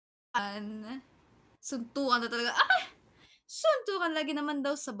Suntukan na talaga. Ah! Suntukan lagi naman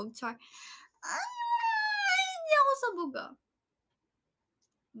daw sabog, char. Ay, hindi ako sabog, ah.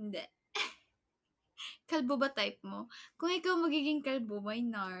 Hindi. Kalbo ba type mo? Kung ikaw magiging kalbo, why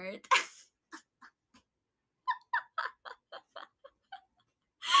not?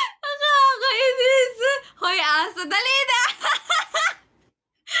 Nakakainis! Hoy, aso, dali na!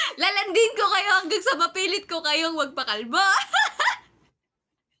 Lalandin ko kayo hanggang sa mapilit ko kayong magpakalbo.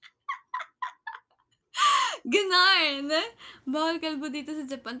 Ganon. Bawal kalbo dito sa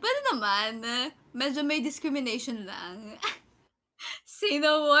Japan. Pwede naman. Medyo may discrimination lang. Say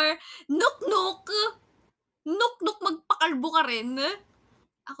no more. Nuk-nuk! Nuk-nuk, magpakalbo ka rin.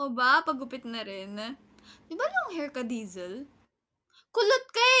 Ako ba? Pagupit na rin. Di ba long hair ka, Diesel? Kulot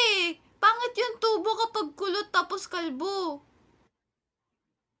ka eh! Pangit yung tubo kapag kulot tapos kalbo.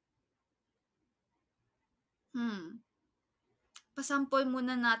 Pasample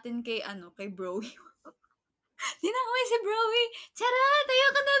muna natin kay Browy. Dinamay si Browy. Charot!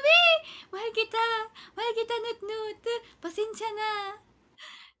 Ayoko na, be! Mahal kita! Mahal kita, nut-nut! Pasensya na!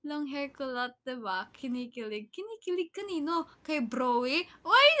 Long hair kulot, diba? Kinikilig. Kinikilig kanino? Kay Browy?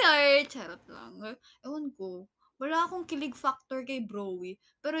 Why not? Charot lang. Ewan ko. Wala akong kilig factor kay Browy.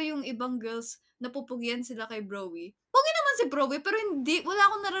 Pero yung ibang girls, napupugyan sila kay Browy. Pugi naman si Browy, pero hindi. Wala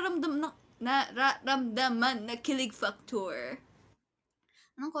akong nararamdaman na kilig factor.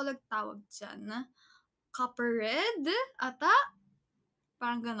 Anong color tawag dyan? Copper red? Ata?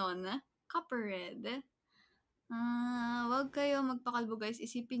 Parang ganon. Copper red. Wag kayo magpakalbo, guys.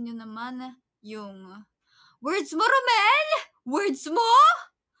 Isipin nyo naman yung words mo, Romel! Words mo?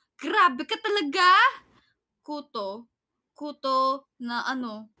 Grabe ka talaga! Kuto. Kuto na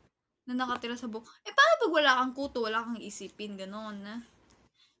na nakatira sa buhok. Paano pag wala kang kuto, wala kang isipin, ganon.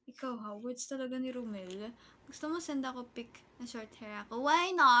 Ikaw ha, words talaga ni Romel. Gusto mo send ako pic na short hair ako?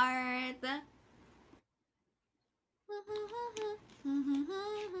 Why not?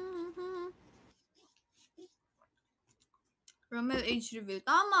 Romel, age reveal.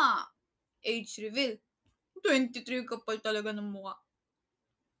 Tama! Age reveal. 23 kapal talaga ng mukha.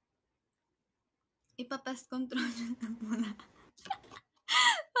 Ipapest control na muna.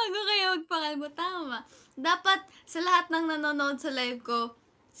 Bago kayo magpakalbo, tama. Dapat sa lahat ng nanonood sa live ko,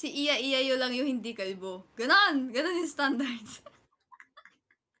 si Iya lang yung hindi kalbo. Ganon! Ganon yung standards.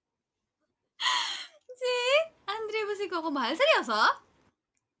 Si Andre ba si Coco Mahal? Seryoso?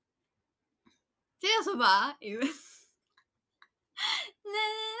 Seryoso ba?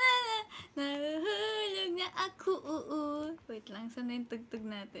 Nahuhulog na ako. Wait lang, sana yung tugtog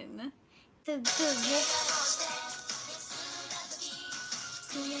natin. Tugtog.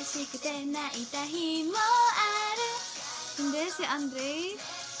 Kuyashikute naitahi mo aru. Hindi, si Andre.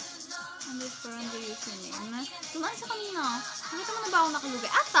 Underscore Andre username. Tumaan sa kanina. Nakita mo na ba ako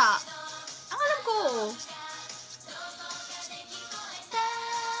nakalugay? Ata! Ang alam ko.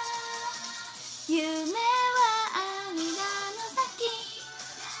 Yume wa amida no saki.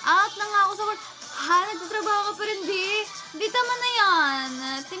 Out na nga ako sa work. Ha, nagtatrabaho ka pa rin, di? Di, tama na yan.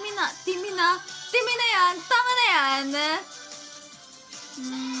 Timi na yan. Tama na yan.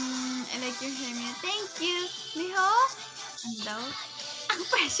 I like your hair, Mia. Thank you. Miho? Ano daw? Ang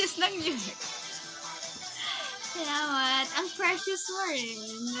precious ng yun. Salamat. Ang precious mo rin.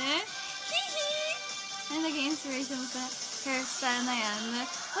 Hihi. Ano naging inspiration mo sa hairstyle na yan?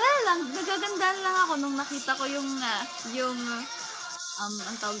 Wala lang. Nagagandaan lang ako nung nakita ko yung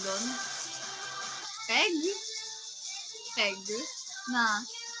ang tawag doon? Peg? Na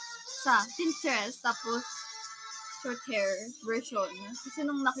sa Pinterest. Tapos, short hair version. Kasi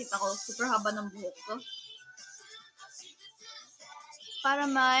nung nakita ko, super haba ng buhok ko. Para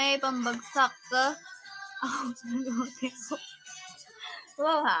may pambagsak ka.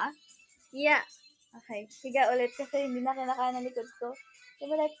 Wow ha? Yeah. Okay. Higa ulit kasi hindi na kinakain ng likod ko.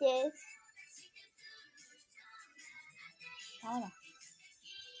 Diba, yes? Tama na.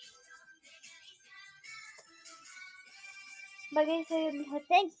 Bagay sa'yo, Miho.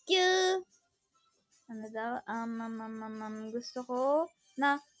 Thank you! Ano daw? Gusto ko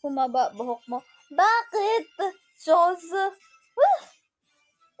na humaba buhok mo. Bakit? Shows!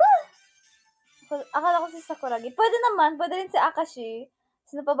 Akala ko si Sakuragi. Pwede naman. Pwede rin si Akashi.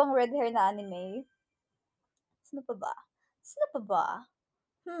 Sino pa bang red hair na anime? Sino pa ba? Sino pa ba?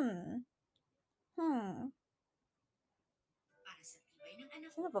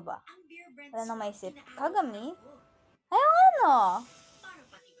 Wala nang maisip. Kagami? Ayaw ano?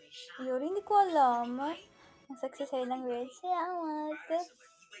 Yuri, hindi ko alam. Ang sexy sa'yo ng red. Salamat.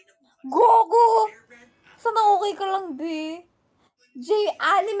 Gogo! Sana okay ka lang, B?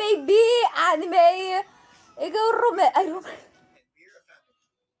 Anime, B! Anime! Ikaw, Romel. Ay, Romel.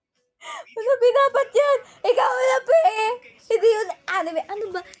 Ano ba dapat yan? Ikaw na pa eh! Hindi yun anime. Ano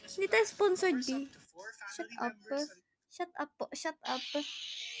ba? Hindi tayo sponsored, B. Shut up. Shut up po. Shut up.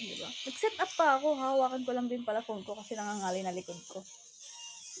 Diba? Nag-set up pa ako. Hawakan ko lang din pala phone ko kasi nangangalay na likod ko.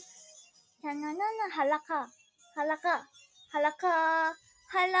 Halaka. Halaka. Halaka.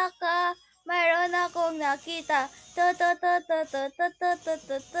 Halaka. Mayroon akong nakita.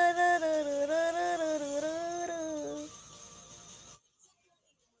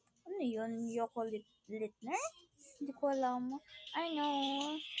 Ano yun? Yoko Litner? Hindi ko alam.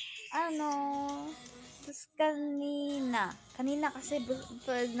 Ano? Tapos kanina kasi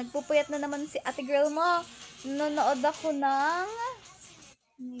nagpupuyat na naman si ate girl mo. Nanonood ako ng,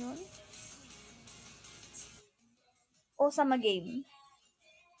 ano yun? Osama Game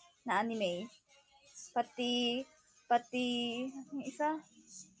na anime. Pati, yung isa,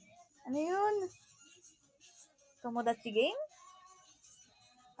 ano yun? Tomodachi Game?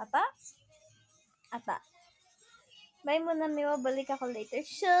 Ata? Bye muna, Miwa. Balik ako later.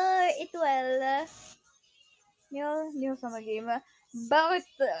 Sure, it will. New Osama Game. Bakit,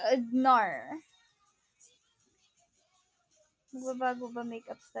 Nar? Magbabago ba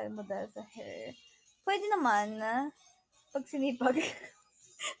makeup style mo dahil sa hair? Pwede naman, pag sinipag.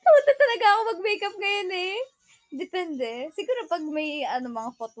 Tawad talaga ako mag-makeup ngayon eh. Depende. Siguro pag may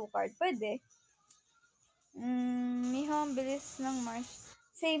mga photo card, pwede. Miho, ang bilis ng Mars.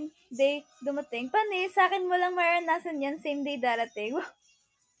 Same day dumating. Pani, sa akin mo lang maranasan yan, same day darating.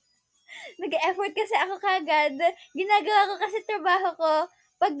 Nag-effort kasi ako kagad. Ginagawa ko kasi trabaho ko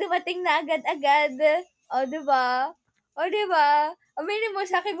pag dumating na agad-agad. O, diba? Aminin mo,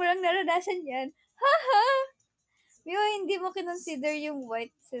 sa akin mo lang naranasan yan. Haha! Miho, hindi mo kinonsider yung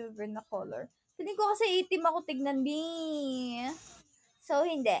white silver na color. Feeling ko kasi itim ako tignan, B. So,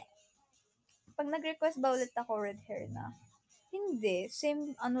 hindi. Pag nag-request ba ulit ako red hair na? Hindi.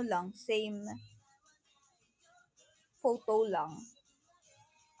 Same photo lang.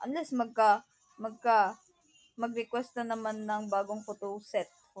 Unless mag-request na naman ng bagong photo set.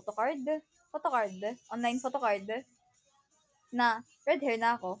 Photocard? Online photocard? Na red hair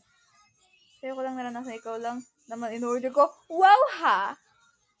na ako. Sa'yo ko lang naranasan, ikaw lang naman in-order ko. Wow ha!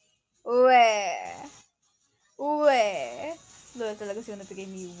 Uwe. Lola talaga siya natigay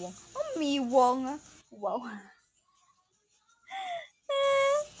Miwong. Miwong. Wow.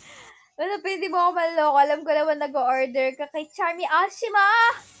 Wala, pwede mo ako maloko. Alam ko naman nag-order ka kay Charmy Ashima.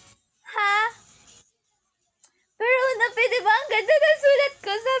 Ha? Pero una, pwede ba? Ang ganda ng sulat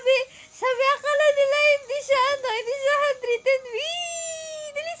ko. Sabi akala nila hindi siya handwritten. Wee!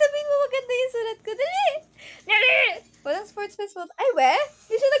 Dali, sabihin mo maganda yung sulat ko. Dali! Walang sports fest photo. Ay, we?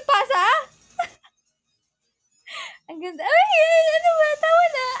 Hindi siya nagpasa? Ang ganda. Ay, ano ba? Tawa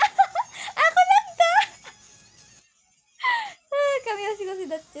na. Ako lang ta. Kami kasi ko si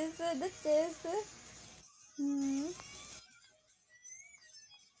Duchess.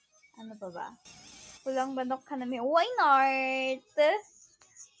 Ano pa ba? Pulang manok ka namin. Why not?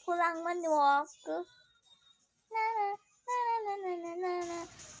 Pulang manok.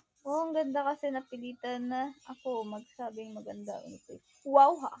 Oh, ang ganda kasi napilitan na ako magsabing maganda.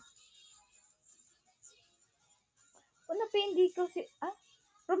 Wow ha. Unapi, hindi ko si...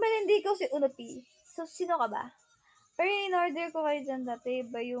 Romel, hindi ko si Unapi. So, sino ka ba? Pero in-order ko kayo dyan dati,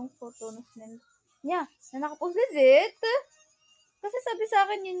 ba yung photo niya na nakapost legit? Kasi sabi sa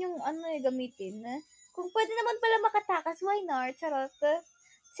akin yun yung gamitin. Kung pwede naman pala makatakas, why not? Charot.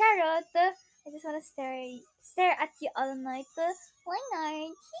 I just wanna stare at you all night. Why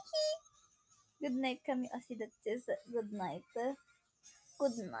not? Hihi. Good night kami, si Duchess. Good night.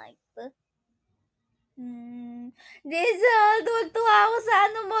 Diesel, tuwag-tuwa ako sa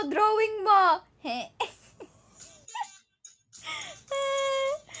drawing mo.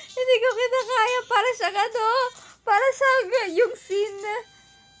 Hindi ko kinakaya. Para siyang yung scene.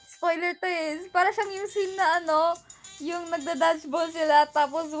 Spoiler to eh. Para siyang yung scene na yung nagda-dodgeball sila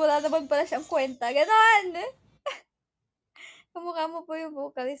tapos wala naman pala siyang kwenta. Ganon! Kamukha mo po yung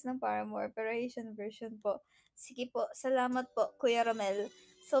vocalist ng Paramore pero Asian version po. Sige po, salamat po, Kuya Romel.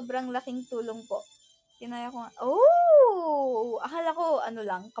 Sobrang laking tulong po. Kinaya ko nga. Oh! Akala ko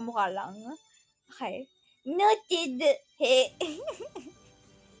kamukha lang. Okay. Noted! He.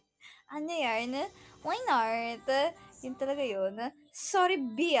 Ano yan? Why not? Yun talaga yun. Sorry,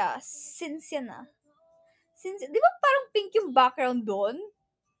 Bia. Since yan na. Di ba parang pink yung background doon?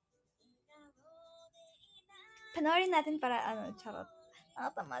 Panoorin natin para charot.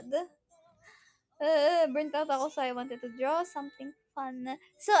 Tamad. Burnt out ako so I wanted to draw something fun.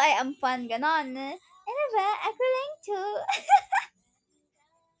 So, I am fun, ganon. Ano ba? Ako lang too.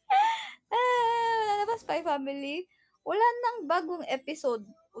 Wala na ba Spy Family? Wala nang bagong episode.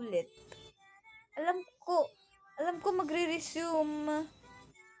 ulit. Alam ko magre-resume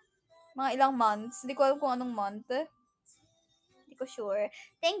mga ilang months. Hindi ko alam kung anong month. Hindi ko sure.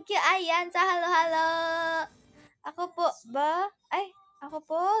 Thank you, Ayan, sa halo-halo! Ako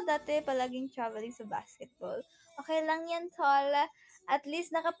po dati palaging traveling sa basketball. Okay lang yan, tol. At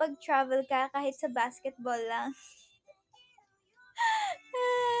least nakapag-travel ka kahit sa basketball lang.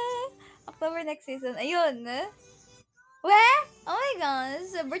 October next season. Ayun. Weh? Oh my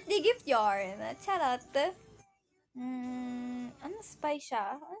gosh. Birthday gift yarn. Charot. Ano spy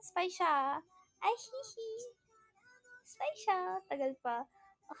siya? Ay, hihi. Spy siya. Tagal pa.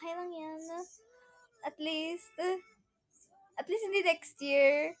 Okay lang yan. At least hindi next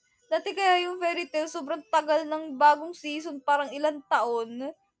year. Dati kaya yung fairy tale, sobrang tagal ng bagong season, parang ilang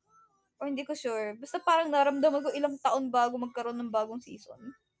taon. Or hindi ko sure. Basta parang naramdaman ko ilang taon bago magkaroon ng bagong season.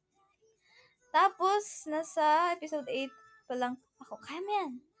 Tapos, nasa episode 8 pa lang ako, kaya mo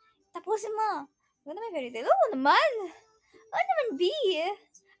yan. Tapusin mo. Ganda may fairy tale. Oo naman. Oo naman, B.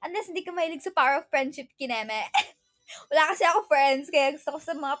 Unless hindi ka mahilig sa power of friendship, kineme. Wala kasi ako friends, kaya gusto ko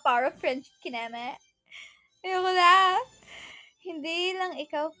sa mga power of friendship, kineme. Ayoko na. Hindi lang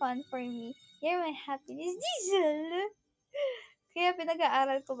ikaw fun for me. You're my happiness, Diesel. Kaya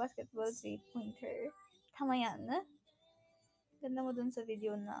pinag-aaral ko basketball 3-pointer. Tama yan. Ganda mo dun sa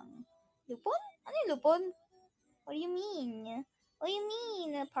video ng lupon? Ano yung lupon? What do you mean? What do you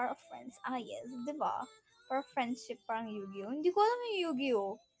mean? Power of friends. Ah, yes. Diba? Power of friendship, parang Yu-Gi-Oh. Hindi ko alam yung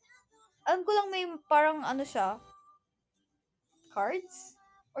Yu-Gi-Oh. Alam ko lang may parang ano siya. Cards?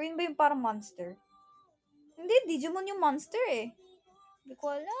 Or yun ba yung parang monster? Hindi, Digimon yung monster eh. Hindi ko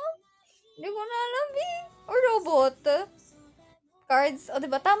alam. Hindi ko na alam eh. Or robot. Cards. O,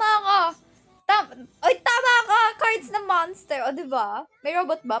 diba? Tama ka. Tama ka! Cards na monster. O, diba? May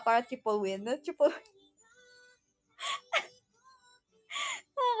robot ba para triple win? Nakakalungkot.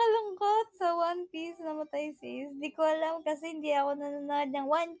 Sa One Piece namatay sis. Di ko alam kasi hindi ako nanonood ng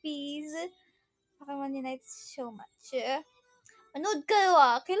One Piece. Pokemon Unite so much. Manood kayo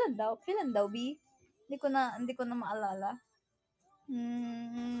ah. Kailan daw, B? Hindi ko na maalala.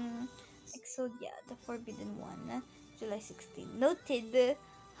 Exodia, The Forbidden One. July 16. Noted.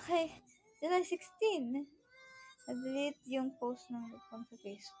 Okay. July 16. Na-delete yung post ng lupon sa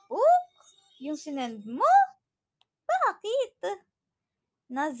Facebook? Yung sinend mo? Bakit?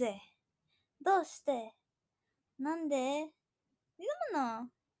 Naze? Doste? Nande? Hindi naman na.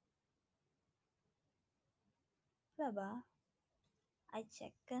 Wala ba? I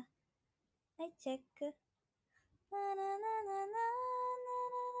check.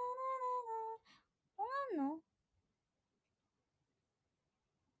 Ano?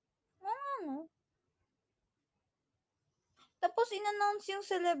 Tapos in-announce yung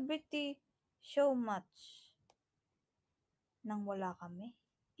celebrity show match. Nang wala kami.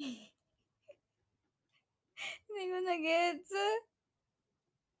 Hindi ko na-gets.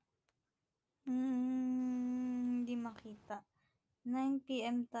 Hindi makita. 9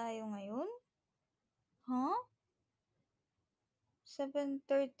 p.m. tayo ngayon? Huh?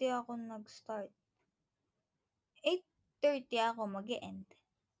 7:30 ako nag-start. 8:30 ako mag-e-end.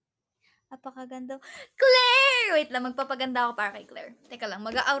 Napakaganda. Claire! Wait lang, magpapaganda ako para kay Claire. Teka lang,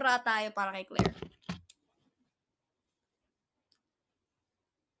 mag-aura tayo para kay Claire.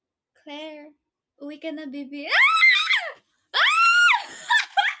 Claire, uwi ka na, baby.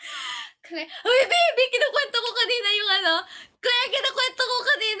 Claire, uy, baby, kinukwento ko kanina yung Claire, kinukwento ko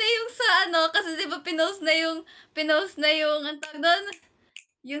kanina yung sa kasi diba pinost na yung, ang tawag doon,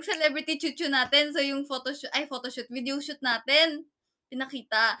 yung celebrity chuchu natin. So, yung video shoot natin.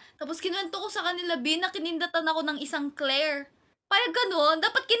 Pinakita. Tapos, kinuwento ko sa kanila, na kinindatan ako ng isang Claire. Paya ganun,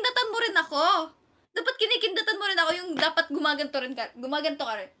 dapat kindatan mo rin ako. Dapat kinikindatan mo rin ako yung dapat gumaganto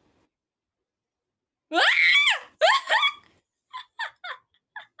ka rin.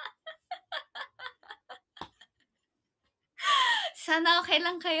 Sana okay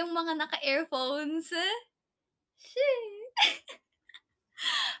lang kayong mga naka-earphones. Shit.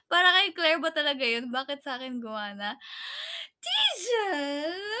 Para kay Claire ba talaga yun? Bakit sa akin gumana?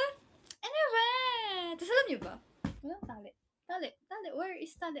 Diesel! Ano ba? Tapos alam niyo ba? Walang tali. Where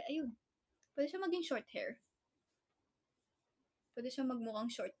is tali? Ayun. Pwede siya maging short hair. Pwede siya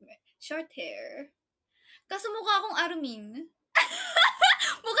magmukhang short hair. Kaso mukha akong Armin.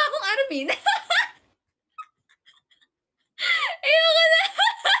 Mukha akong Armin. Ayoko na.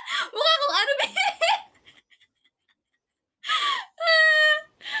 Mukha akong Armin.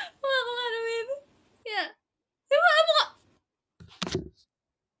 Mukha akong Armin. Yeah. Mukha.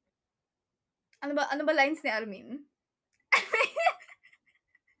 Ano ba lines ni Armin?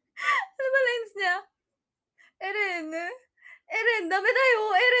 Ano ba lines niya? Eren, dami tayo.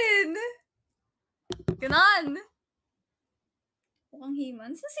 Ganon! Mukhang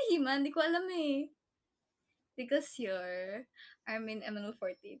He-Man. Saan si He-Man? Di ko alam eh. Because you're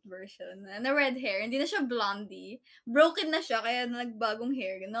MNL48 version na red hair. Hindi na siya blondie. Broken na siya, kaya nagbagong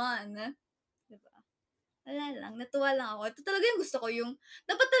hair. Ganon. Diba? Wala lang. Natuwa lang ako. Ito talaga yung gusto ko. Yung,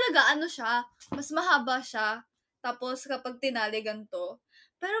 dapat talaga, ano siya, mas mahaba siya. Tapos, kapag tinali ganito.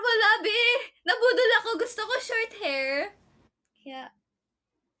 Pero wala, be! Nabudol ako. Gusto ko short hair. Kaya,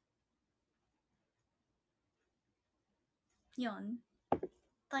 yun.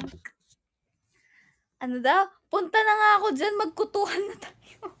 Thank. Ano daw? Punta na nga ako dyan. Magkutuhan na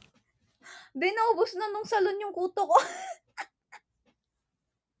tayo. Be, naubos na nung salon yung kuto ko.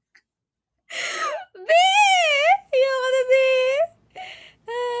 Be! Ayoko na, be!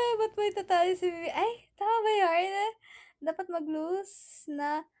 Ba't mo itatali si Bibi? Ay, tama ba yun? Dapat mag-loose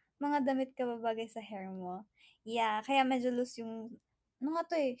na mga damit ka babagay sa hair mo. Yeah, kaya medyo loose yung, ano nga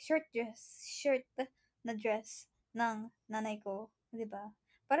to eh, shirt na dress ng nanay ko. Diba?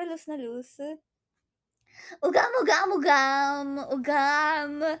 Para loose na loose. Ugam, ugam, ugam,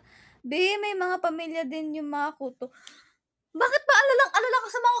 ugam. Be, may mga pamilya din yung mga kuto. Bakit ba alalang-alala ka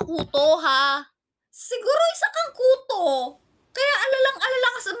sa mga kuto, ha? Siguro isa kang kuto. Kaya alalang-alala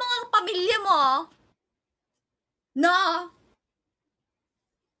ka sa mga pamilya mo. Na!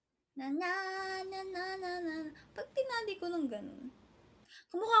 Na na na na na na. Pag tinali ko ng ganun.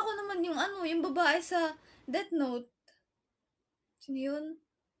 Kamukha ko naman yung ano, yung babae sa Death Note. Sino yun?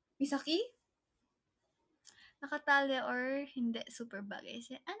 Misaki? Nakatali or hindi super bagay.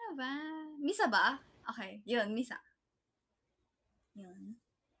 Ano ba? Misa ba? Okay, yun, Misa. Yun.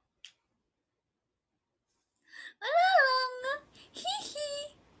 Wala lang.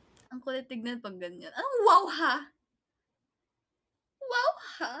 Hihi. Ang kulit tignan pag ganyan. Anong wow ha? Wow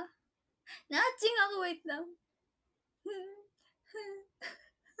ha? Naching ako, wait lang.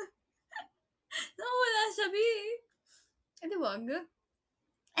 Nawala siya, bi. Ano wag?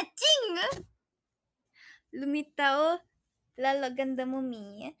 Aching! Lumitaw. Lalo ganda mo,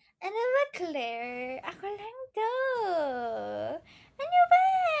 Mi. Ano ba, Claire? Ako lang to. Ano ba?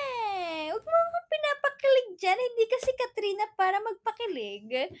 Huwag mo akong pinapakilig dyan. Hindi kasi Katrina para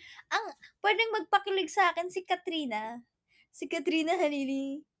magpakilig. Ang pwedeng magpakilig sa akin si Katrina. Si Katrina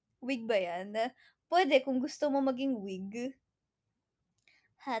Halili. Wig ba yan? Pwede kung gusto mo maging wig.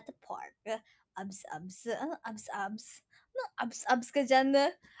 Hat Park. Abs. Ano abs? Anong abs ka dyan?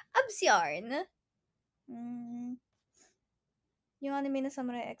 Abs yarn? Yung anime na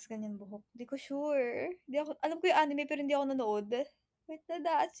Samurai X, ganyan buhok. Di ko sure. Di ako, alam ko yung anime pero hindi ako nanood. Wait,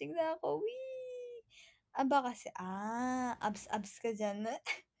 nadaaching na ako. Wee! Aba kasi, abs ka dyan.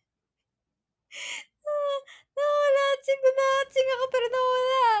 Nawala, aching ko na. Aching ako pero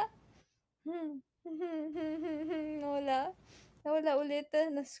nawala. Nawala. Nawala ulit.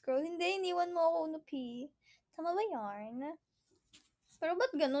 Na-scroll. Hindi, iniwan mo ako, Unupi. Tama ba yarn? Pero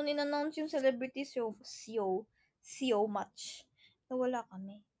ba't ganun in-announce yung celebrity CEO match? Nawala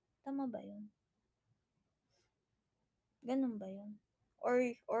kami. Tama ba yun? Ganun ba yun?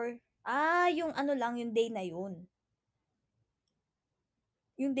 Yung ano lang, yung day na yun.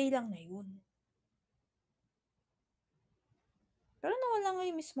 Yung day lang na yun. Pero nawala nga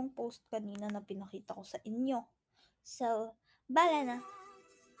yung mismong post kanina na pinakita ko sa inyo. So, bala na.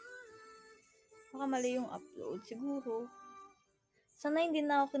 Baka mali yung upload, siguro. Sana hindi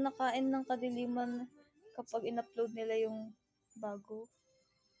na ako kinakain ng kadiliman kapag in-upload nila yung bago.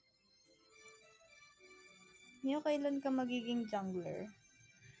 Niyo, kailan ka magiging jungler?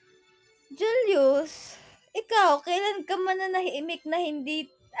 Julius, ikaw, kailan ka mananahimik na hindi,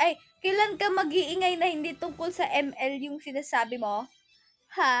 kailan ka mag-iingay na hindi tungkol sa ML yung sinasabi mo?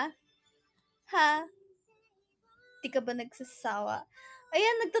 Ha? Di ka ba nagsasawa?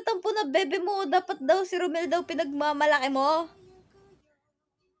 Ayan, nagtatampo na bebe mo. Dapat daw si Romel daw pinagmamalaki mo.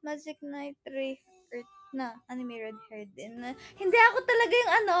 Magic Knight Earth na anime red hair din. Hindi ako talaga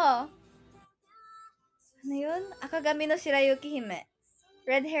yung ano. Ano yun? Akagami no Shirayuki Hime.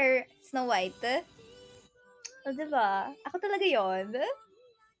 Red hair Snow White. O, diba? Ako talaga yon.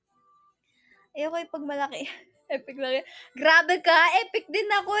 Ayoko yung pag malaki. Epic lang yun. Grabe ka! Epic din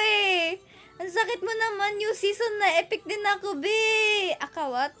ako eh! Ang sakit mo naman, new season na epic din ako, be!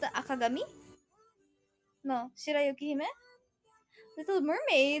 Akawat? Akagami? No, Shirayuki Hime? Little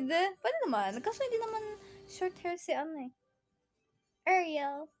Mermaid? Pwede naman. Kaso hindi naman short hair si ano eh.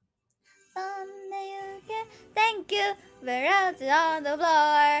 Ariel. Thank you. We're out on the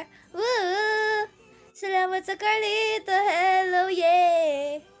floor. Woo! Salamat sa Carlito. Hello,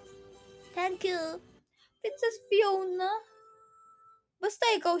 yeah! Thank you. Princess Fiona.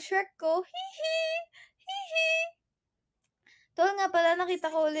 Basta ikaw, Shrek ko. Hihi! Hihi! Tol nga pala, nakita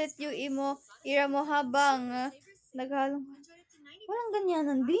ko ulit yung era mo habang naghalong. Walang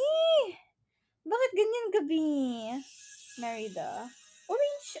ganyanan, B! Bakit ganyan ka, B? Merida.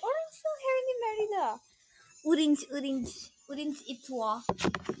 Orange yung hair ni Merida. Orange ito.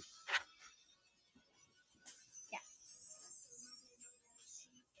 Yeah.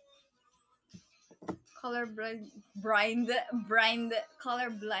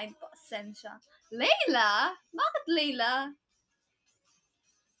 Colorblind po, Sensya. Layla? Bakit Layla?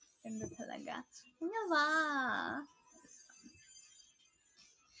 Ganda talaga. Ano ba?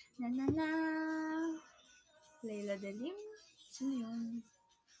 Na. Layla Delim? Sino yun?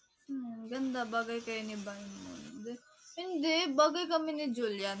 Ganda, bagay kayo ni Diamond. Hindi, bagay kami ni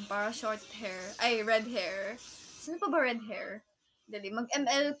Julian para short hair. Ay, red hair. Sino pa ba red hair? Dali,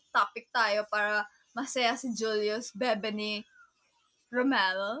 mag-ML topic tayo para masaya si Julius, bebe ni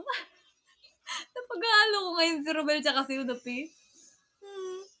Romel. Napag-aalo ko ngayon si Romel tsaka si Unapi.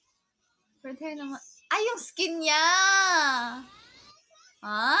 Red hair naman. Ay, yung skin niya!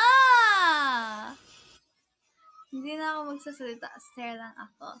 Hindi na ako magsasalita. Stare lang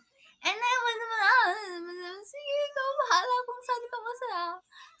ako. And I was sige, ikaw bahala kung saan ka masaya.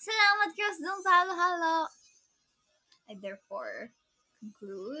 Salamat, Chris, dong sa halo-halo. I therefore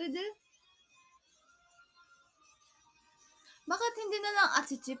conclude. Bakit hindi na lang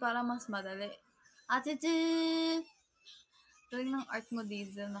achichi para mas madali? Achichi! Galing ng art mo,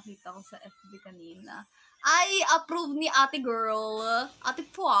 Diesel. Nakita ko sa FB kanina. Ay, approve ni ate girl. Ate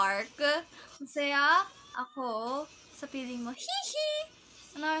Quark. Masaya ako sa piling mo. Hihi!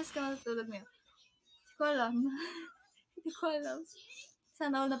 Ano oras ka matutulog niyo? Hindi ko alam. Hindi ko alam.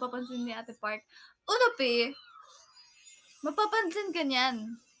 Sana ako napapansin ni ate Park. Unupi, mapapansin ka niyan.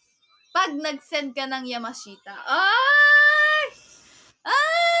 Pag nag-send ka ng Yamashita. Ay!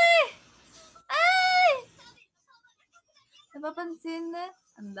 Ay! Ay! Napapansin na?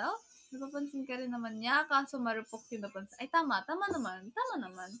 Ano? Napapansin ka rin naman niya, kaso marupok yung napansin. Ay, tama naman.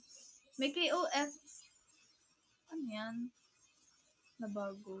 May KOF. Ano yan? Na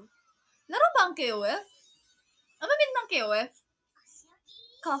bago. Laro ba ang KOF? Ano mean ng KOF?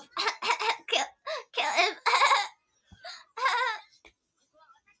 Cough. KOF.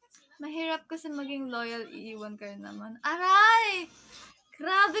 Mahirap kasi maging loyal, iiwan ka rin naman. Aray!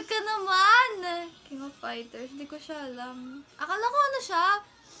 Grabe ka naman! King of Fighters, hindi ko siya alam. Akala ko ano siya?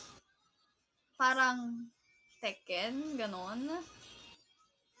 Parang Tekken, ganon.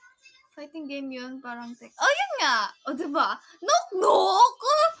 Fighting game yun, parang Tekken. Oh, yun nga! O, diba? Nok!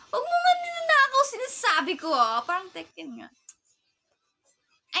 Huwag mo nga ninanakaw sinasabi ko, Parang Tekken nga.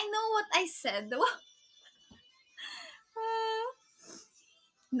 I know what I said.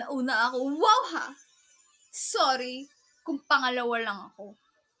 Nauna ako. Wow, ha! Sorry kung pangalawa lang ako.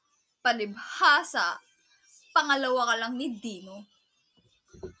 Palibhasa, pangalawa ka lang ni Dino.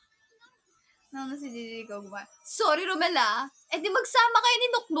 Nauna si Gigi ko gumawa. Sorry, Romela. Di magsama kayo ni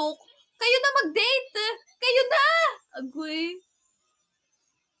Nuknuk. Kayo na mag-date. Kayo na! Agoy.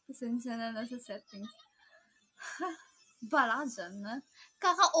 Pasensya na nasa settings. Bala ka dyan,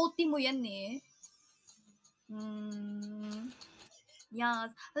 Kaka-OT mo yan, Yes.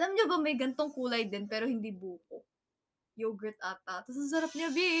 Alam nyo ba may gantong kulay din pero hindi buko? Yogurt ata. Tapos ang sarap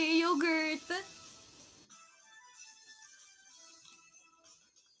niya, yogurt.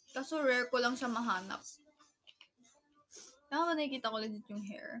 Kaso rare ko lang siya mahanap. Kaya nakikita ko legit yung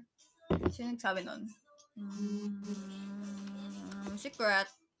hair. Sino nagsabi nun?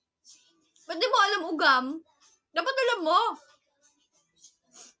 Secret. Ba't di mo alam ugam? Dapat alam mo.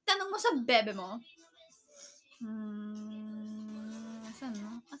 Tanong mo sa bebe mo. Asan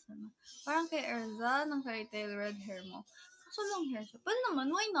na? Parang kay Erza, ng fairy tale red hair mo. Kaso long hair siya. Pwede naman,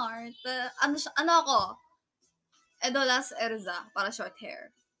 why not? Ano ako? Edolas Erza, para short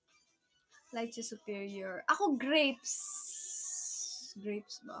hair. Lychee superior. Ako grapes.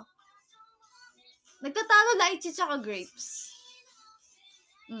 Grapes ba? Nagtatalo lychee tsaka grapes.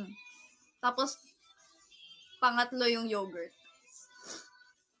 Tapos, pangatlo yung yogurt.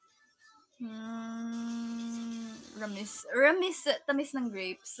 Ramis, tamis ng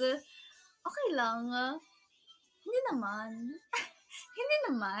grapes. Okay lang. Hindi naman. Hindi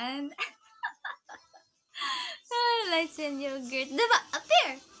naman. Lychee and yogurt. Diba?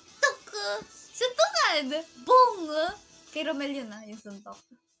 Appear! Suntukan! Boom! Kay Romel yun yung suntok.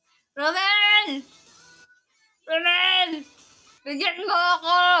 Romel! Bigyan mo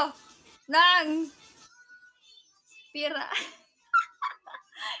ako ng pira.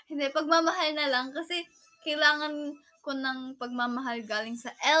 Hindi, pagmamahal na lang kasi kailangan ko ng pagmamahal galing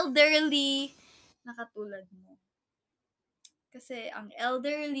sa elderly na katulad mo. Kasi ang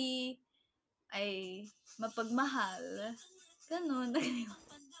elderly ay mapagmahal Ganon. Ay,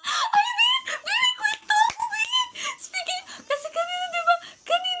 kwento ako, Speaking, kasi kanina, di ba?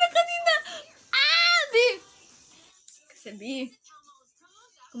 Kanina. Di! Kasi,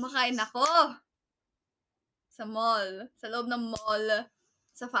 kumakain ako. Sa mall. Sa loob ng mall.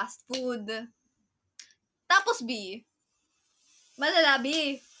 Sa fast food. Tapos, malala,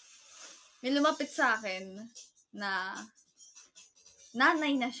 may lumapit sa akin na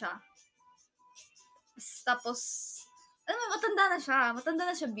nanay na siya. Tapos, matanda na siya,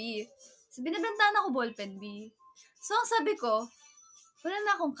 So, binibentahan ako ballpen, So, ang sabi ko, wala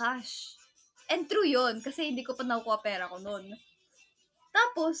na akong cash. And true yun, kasi hindi ko pa nakukuha pera ko noon.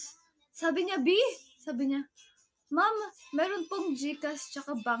 Tapos, sabi niya, Ma'am, meron pong GCash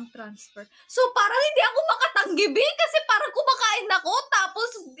tsaka bank transfer. So, parang hindi ako makatanggi, kasi parang kumakain ako,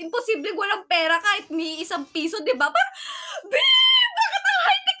 tapos imposible walang pera kahit may ₱1, di ba? Parang, bakit ang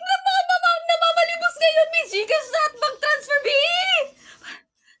high-tech na namamalimos ngayon? May GCash na at bank transfer,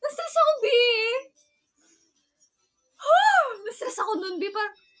 Na-stress ako, Na-stress ako nun,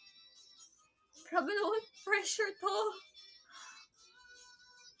 parang, grabe naman, pressure to.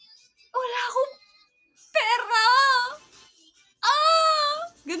 Wala akong pera!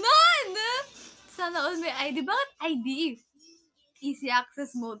 Ganon! Sana all may ID. Bakit ID? Easy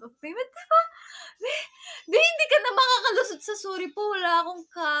access mode of payment. Diba? Hindi ka na makakalusot sa sorry po, wala akong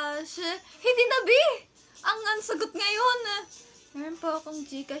cash. Hindi na, ang sagot ngayon. Meron po akong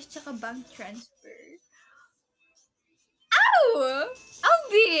GCash tsaka bank transfer.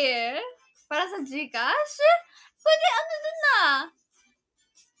 Para sa GCash? Pwede dun na.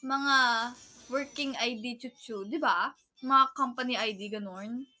 Mga working ID chuchu, di ba? Mga company ID,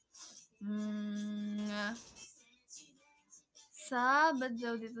 ganon. Ba't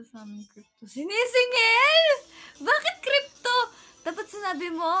daw dito sa aming crypto? Sinisingil! Bakit crypto? Dapat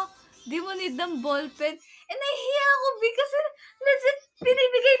sinabi mo, di mo need ng ballpen. Nahihiya ako, kasi legit,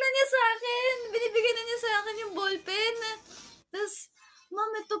 binibigay na niya sa akin yung ballpen. Tapos,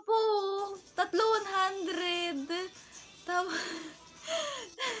 ma'am, ito po, 100. Tapos,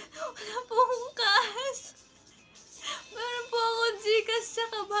 wala po akong cash. Meron po akong GCash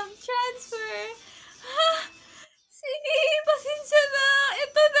tsaka bank transfer. Sige, pasensya na.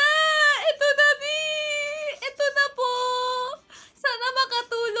 Ito na, Ito na po. Sana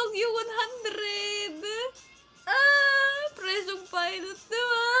makatulong yung 100. Presyong pilot,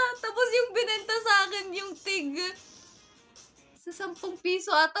 diba? Tapos yung binenta sa akin yung tig sa 10 piso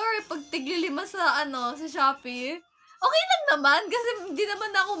ata or pag tig 5 sa sa Shopee. Okay lang naman kasi hindi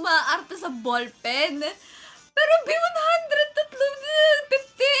naman ako maarte sa ballpen. Pero 100,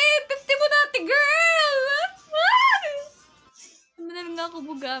 50 mo dati, girl! Hindi naman nga ako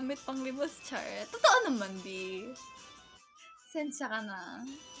bugamit pang limos, char. Totoo naman, Sensya ka na.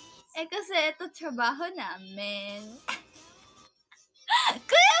 Kasi ito trabaho namin.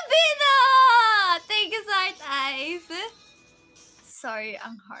 Kuya Bina! Thank you, Sart Eyes. Sorry,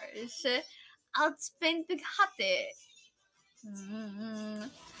 ang harsh. Outspin bighati.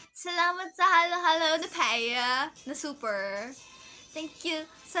 Salamat sa halo-halo na paya na super. Thank you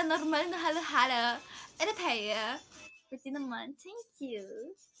sa normal na halo-halo na paya. Pretty naman. Thank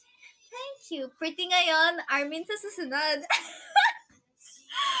you. Pretty ngayon, Armin sa susunod.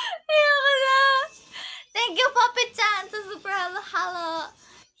 Ayoko na. Thank you, Papi-chan, sa super halo-halo.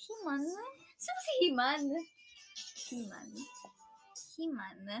 Himan? Sino si Himan?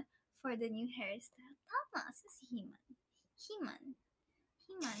 Himan for the new hairstyle. Tama, si Himan.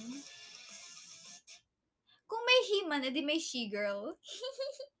 Kung may Himan, edi may she-girl.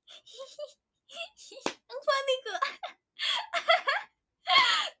 Ang funny ko.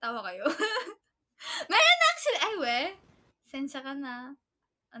 Tawa kayo. Meron actually, sensya ka na.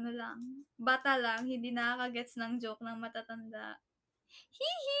 Bata lang, hindi nakakagets ng joke ng matatanda.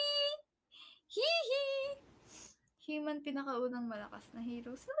 Hihi! Himan pinakaunang malakas na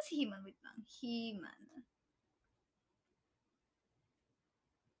hero. Sino ba si Himan? Wait lang. Himan.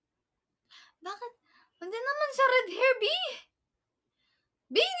 Bakit? Hindi naman siya red hair,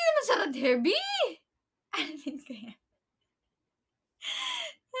 hindi naman siya red hair, Alvin kaya.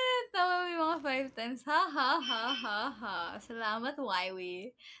 Tawa mo yung mga 5 times. Ha. Salamat, Waiwi.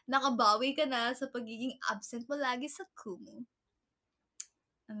 Nakabawi ka na sa pagiging absent mo lagi sa KUMU.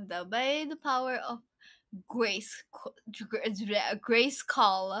 By the power of grace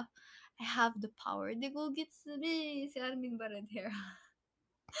call, I have the power. Di ko gets si Armin ba red hair?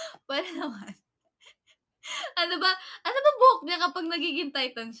 Pwede naman. Ano ba buhok niya kapag nagiging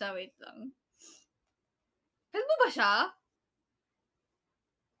Titan siya? Wait lang. Alam mo ba siya?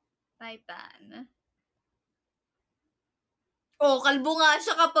 Titan. Oh, kalbo nga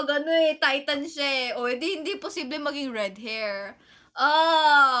siya kapag ano, eh, Titan siya, eh. Oh, hindi posible maging red hair.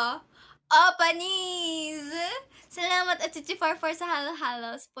 Ah! Panis! Salamat at Chichi Farfar sa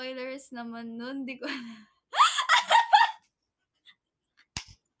halo-halo. Spoilers naman nun, di ko alam.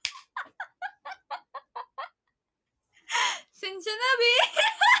 Sensya na, be!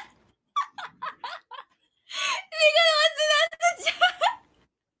 Hindi ko naman sinasadya.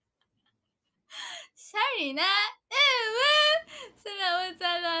 Sorry na. Salamat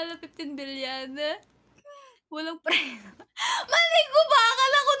sa halo-halo 15 billion. Walang preno. Malay ko ba?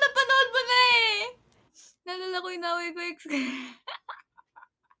 Akala ko napanood mo na eh. Nalala ko inaway ko ex.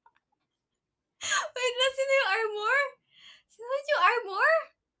 Wait lang, sino yung armor? Sino yung armor?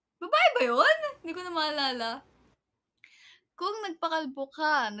 Babae ba yun? Hindi ko na maalala. Kung nagpakalbo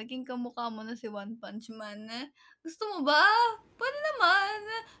ka, naging kamukha mo na si One Punch Man, gusto mo ba? Pwede naman.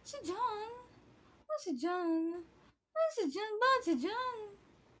 Si John. Ano si John? Ano si John? Bakit si John?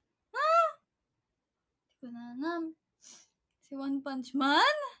 Ha? Hindi ko na alam. Si One Punch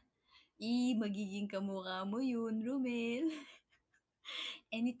Man? Magiging kamukha mo yun, Romel.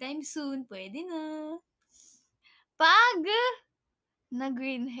 Anytime soon, pwede na. Pag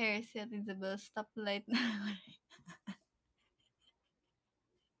na-green hair si Ate Isabel, stoplight na.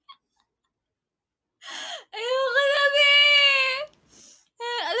 Ayoko na, be!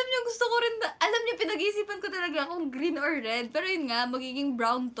 Alam niyo, gusto ko rin, alam niyo, pinag-iisipan ko talaga kung green or red. Pero yun nga, magiging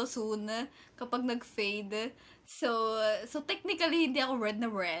brown to soon kapag nag-fade. So technically, hindi ako red na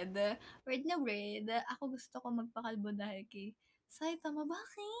red. Red na red. Ako gusto ko magpakalbo dahil kay Saitama.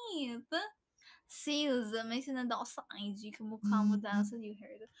 Bakit? Sales, may sinanda ko sa IG. Kamukha mo dahil sa new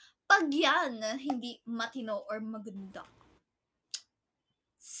hair. Pag yan, hindi matino or maganda.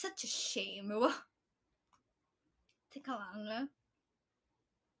 Such a shame. Teka lang.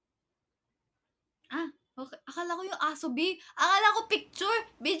 Okay. Akala ko yung aso, B. Akala ko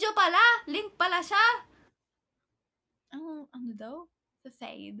picture. Video pala. Link pala siya. Ano daw?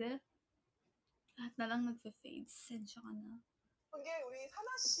 Fade. Lahat na lang nagfe-fade. Sensya ka na. 게 우리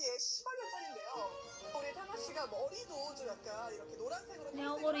사나 씨의 시발년전인데요. 우리 사나 씨가 머리도 좀 약간 이렇게 노란색으로 Hindi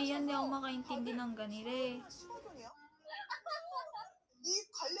ako Korean, hindi ako makaintindi ng ganire. 시발년이야? 이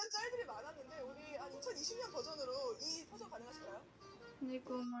관련 짤들이 많았는데 우리 한 2020년 버전으로 이 표정 가능하실까요? Hindi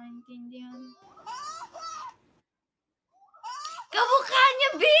ko maintindihan. Kamukha niya,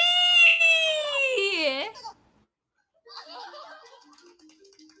 B!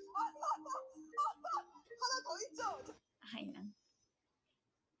 하나 더 있죠? Okay lang.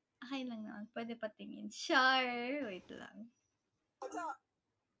 Okay lang naman. Pwede patingin. Sure. Wait lang. 자,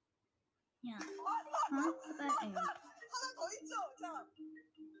 Yan. Ayun. 하나 더 있죠? 자.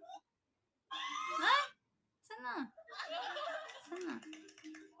 Sana?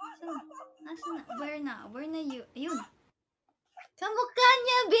 Nasaan na? Where na? Where na you? Ayun. Kamukha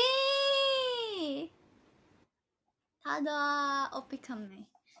niya, B! Tada! OP kami.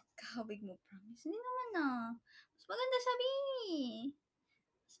 Kahawig mo, promise. Hindi naman na. Mas maganda sabi.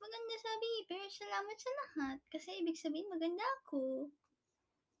 Pero salamat sa lahat. Kasi ibig sabihin maganda ako.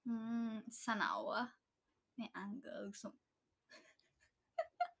 Sanawa. May angle. Gusto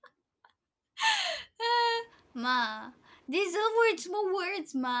Ma. These are words mo,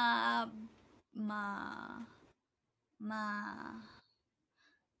 words, ma.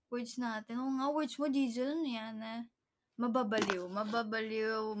 Words natin. Oo nga, words mo, Diesel. Ano yan? Mababaliw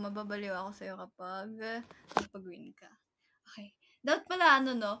ako sa'yo kapag nagpag-green ka. Okay. Dapat pala,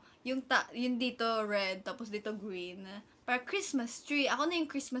 yung dito red, tapos dito green. Para Christmas tree. Ako na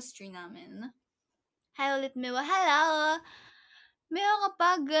yung Christmas tree namin. Hi ulit, Mewa. Hello! Mewa,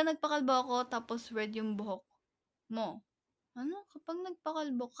 kapag nagpakalbo ako, tapos red yung buhok mo. Ano? Kapag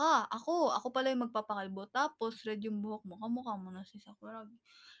nagpakalbo ka, ako pala yung magpapakalbo, tapos red yung buhok mo, kamukha mo na si Sakuragi.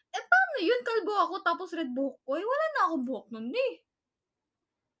 Paano yun? Kalbo ako, tapos red buhok ko? Wala na akong buhok nun, eh.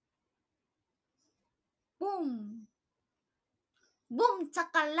 Boom! Boom!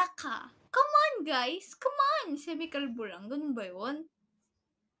 Tsakalaka! Come on, guys! Come on! Semi-kalbo lang. Ganun ba yun?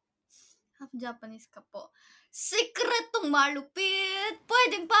 Half Japanese ka po. Sikretong malupit!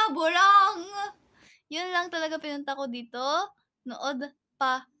 Pwedeng pabo lang! Yun lang talaga pinunta ko dito. Nood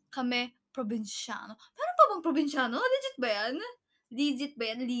pa kami probinsyano. Meron pa bang probinsyano? Legit ba yan?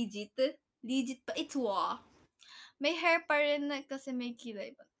 Legit. Legit pa. Itwa. May hair pa rin kasi may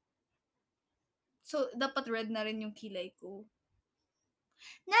kilay pa. So, dapat red na rin yung kilay ko.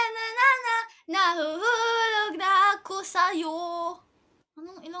 Nahuhulog na ako sa'yo.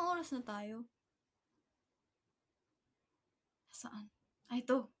 Ilang oras na tayo? Saan?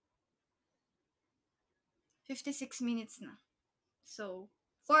 Ito. 56 minutes na. So,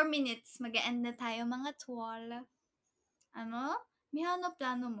 4 minutes. Mag-e-end na tayo mga twal. Ano? Miho, ano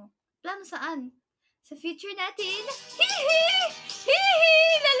plano mo? Plano saan? Sa future natin? Hihi! Hihi!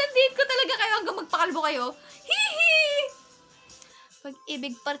 Lalandiin ko talaga kayo hanggang magpakalbo kayo. Hihi!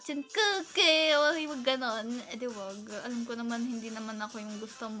 Pag-ibig parchin cookie. Huwag ganon. Di wag. Alam ko naman, hindi naman ako yung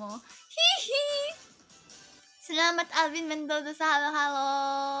gusto mo. Hihi! Salamat, Alvin Mendoza, sa halo-halo.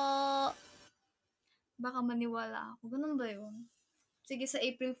 Baka maniwala ako. Ganun ba yun? Sige, sa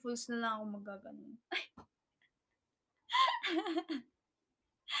April Fools na lang ako magaganon.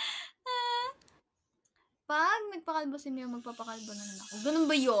 Pag nagpakalbo si Mio, magpapakalbo na ako. Ganun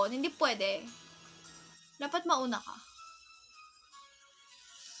ba yun? Hindi pwede. Dapat mauna ka.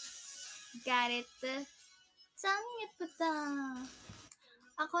 Got it. Sangit pa ta.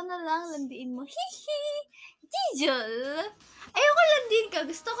 Ako na lang, landiin mo. Hihi! Dijol! Ayoko landiin ka.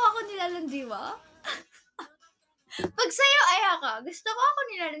 Gusto ko ako nilalandi mo. Pag sa'yo aya ka, gusto ko ako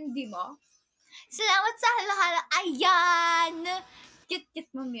nilalandi mo. Salamat sa halahala. Ayan!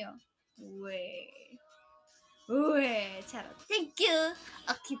 Cute mo, Mio. Uwe. Charot. Thank you.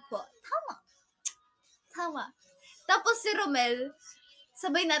 Okay po. Tama. Tapos si Romel,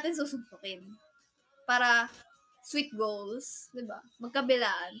 sabay natin susuntukin. Para sweet goals. Diba?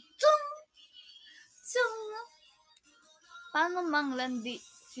 Magkabilaan. Tsung! Tsung! Paano manglandi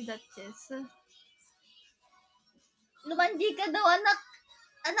si Duchess? Lumandi ka daw, anak.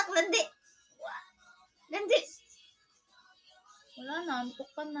 Anak, landi. Landi. Wala na,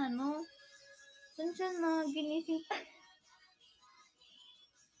 antok ka na, no? Saan siya na ginising pa?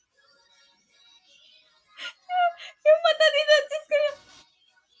 Yung mata ni Duchess ko yung...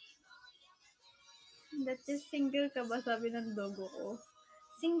 Duchess, single ka ba? Sabi ng dogo ko.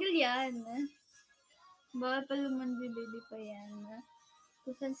 Single yan. Baka pa lumandi, baby pa yan.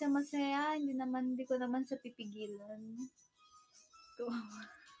 Kung saan siya masaya, hindi ko naman siya pipigilan.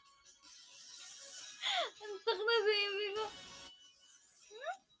 Antok na, baby ko.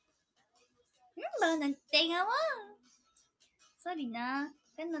 Ba ng tenga mo? Sorry na.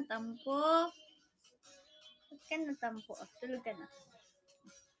 Huwag ka na tampo. Tulog ka na.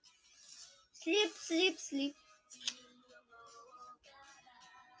 Sleep.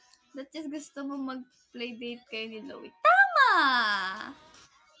 That just gusto mo mag-play date kayo ni Loie. Tama!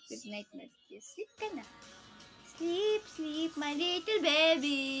 Good night, Natis. Sleep ka na. Sleep, my little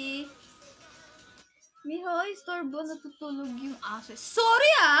baby. Miho, istorbo, natutulog yung aso. Sorry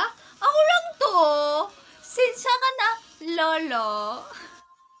ako lang to. Sinsya ka na, lolo.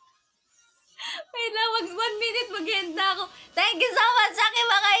 Wait lang, 1 minute, mag-end na ako. Thank you so much sa aking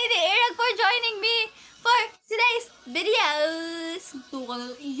mga ini-irag for joining me for today's videos. Tuka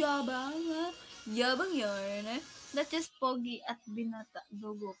na, yabang yarn. That's just pogi at binata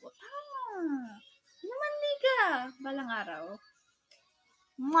dogo ko. Tama. Namandi ka. Balang araw.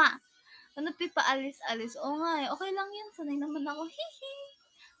 Mwah! Ano paalis-alis? Oo nga okay lang yan. Sanay naman ako. Hihi!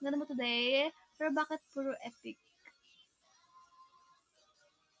 Ganda mo today. Pero bakit puro epic?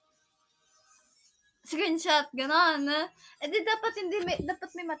 Screenshot, ganon. Di dapat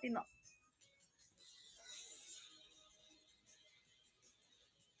dapat may matino.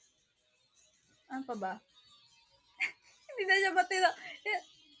 Ano pa ba? Hindi na siya matino.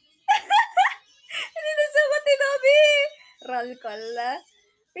 Hindi na siya matino, Bi! Roll call.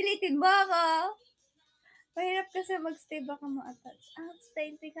 Pilitin mo ako. Mahirap kasi magstay, baka ma-attach.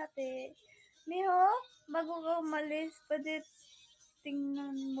 Stay kate. Miho, bago ka umalis, pwede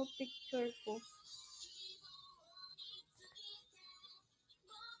tingnan mo picture ko.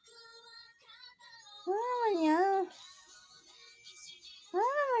 Ano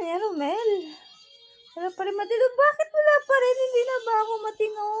naman yan, Romel? Wala pa rin matino. Bakit wala pa rin? Hindi na ba ako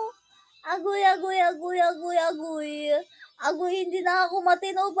matino? Agoy. Agoy, hindi na ako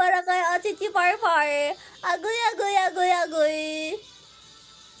matino para kay Achichi Farfar. Agoy.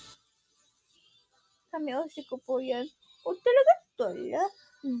 Kami si ko po yan. O talaga tala.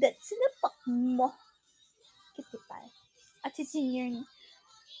 That's sinapak mo. Kitipay. Achichi yun.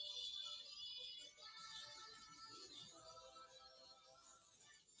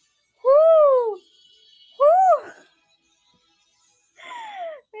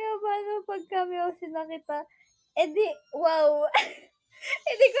 Kaya paano pag kami o sinakita? Wow!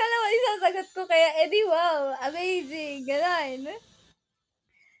 Di ko alam ang isasagot ko kaya, wow! Amazing! Ganon.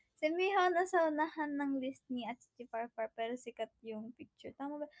 Si Miho nasa unahan ng list ni Achichi Farfar pero sikat yung picture.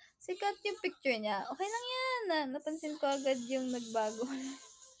 Tama ba? Sikat yung picture niya. Okay lang yan. Napansin ko agad yung nagbago.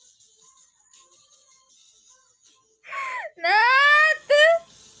 Nat!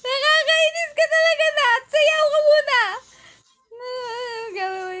 Nakakainis ka talaga, Nat! Sayaw ka muna!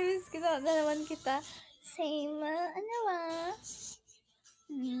 Gawin mo, miss ko na naman kita. Same, ano ba?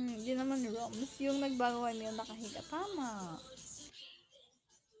 Hindi naman Roms. Yung nagbago kay Mio nakahiga. Tama.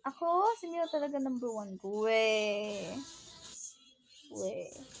 Ako, si Mio talaga number 1 ko. We.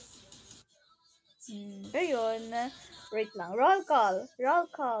 Pero yun. Wait lang. Roll call.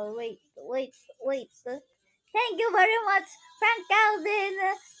 Wait. Thank you very much, Frank Calvin,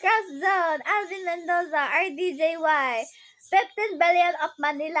 Cross Zone, Alvin Mendoza, RDJY, 15 billion of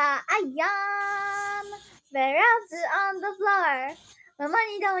Manila. Ayan! Verabs on the floor. My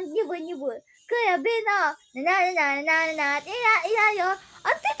money don't yibun. Kuya Bino, yo.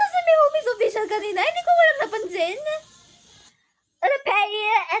 Ang tito si may homies official kanina, hindi ko walang napansin.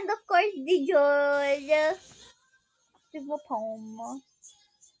 Repair, and of course, the George. Active mo poem.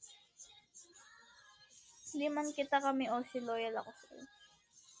 Hindi man kita kami si loyal ako sa'yo.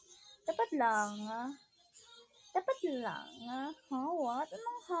 Dapat lang. Hawat?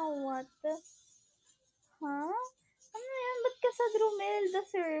 Anong hawat? Ha? Ano yan? Ba't ka sa Drumelda,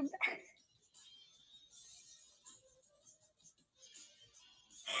 sir?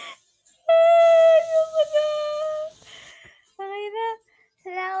 Ayoko na. Okay na.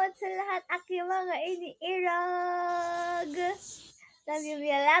 Salamat sa lahat, aking mga iniirag.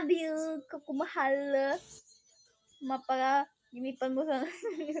 Love you. Kukumahal. Mapaka, ginipan mo sa...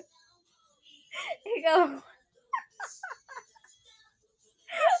 Ikaw.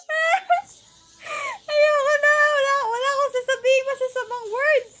 Ayoko na. Wala akong sasabihin masasamang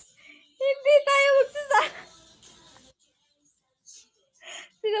words. Hindi tayo magsasama.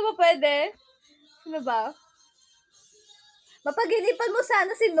 Sino ba pwede? Sino ba? Mapaginipan mo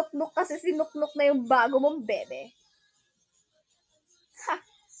sana si Nuknuk kasi si Nuknuk na yung bago mong bebe. Ha!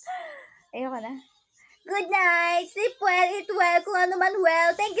 Ayoko na. Good night! Sleep well, eat well, kung ano man well.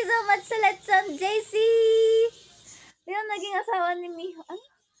 Thank you so much sa lesson, JC! Yung naging asawa ni Miho. Ano?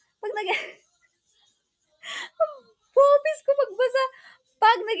 Pag naging... Bobis ko magbasa.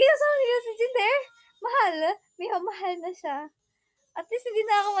 Pag naging asawa niya si Jinder, mahal. Miho, mahal na siya. At least hindi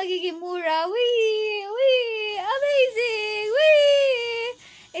na ako magiging mura. Wee! Amazing! Wee!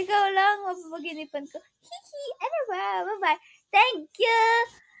 Ikaw lang, mapapaginipan ko. Hihi! Ano ba? Bye-bye. Thank you!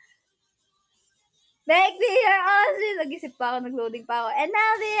 Make me your husband! Nag-isip pa ako, nag-loading pa ako. And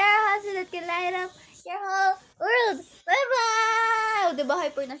now be your husband that can light up your whole world. Bye-bye! O, diba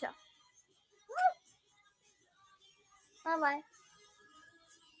hyper na siya? Bye-bye.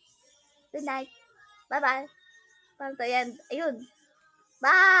 Good night. Bye-bye. Paano to yan? Ayun.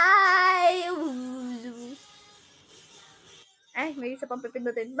 Bye! Ay, may isa pang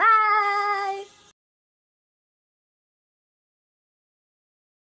pipindutin. Bye!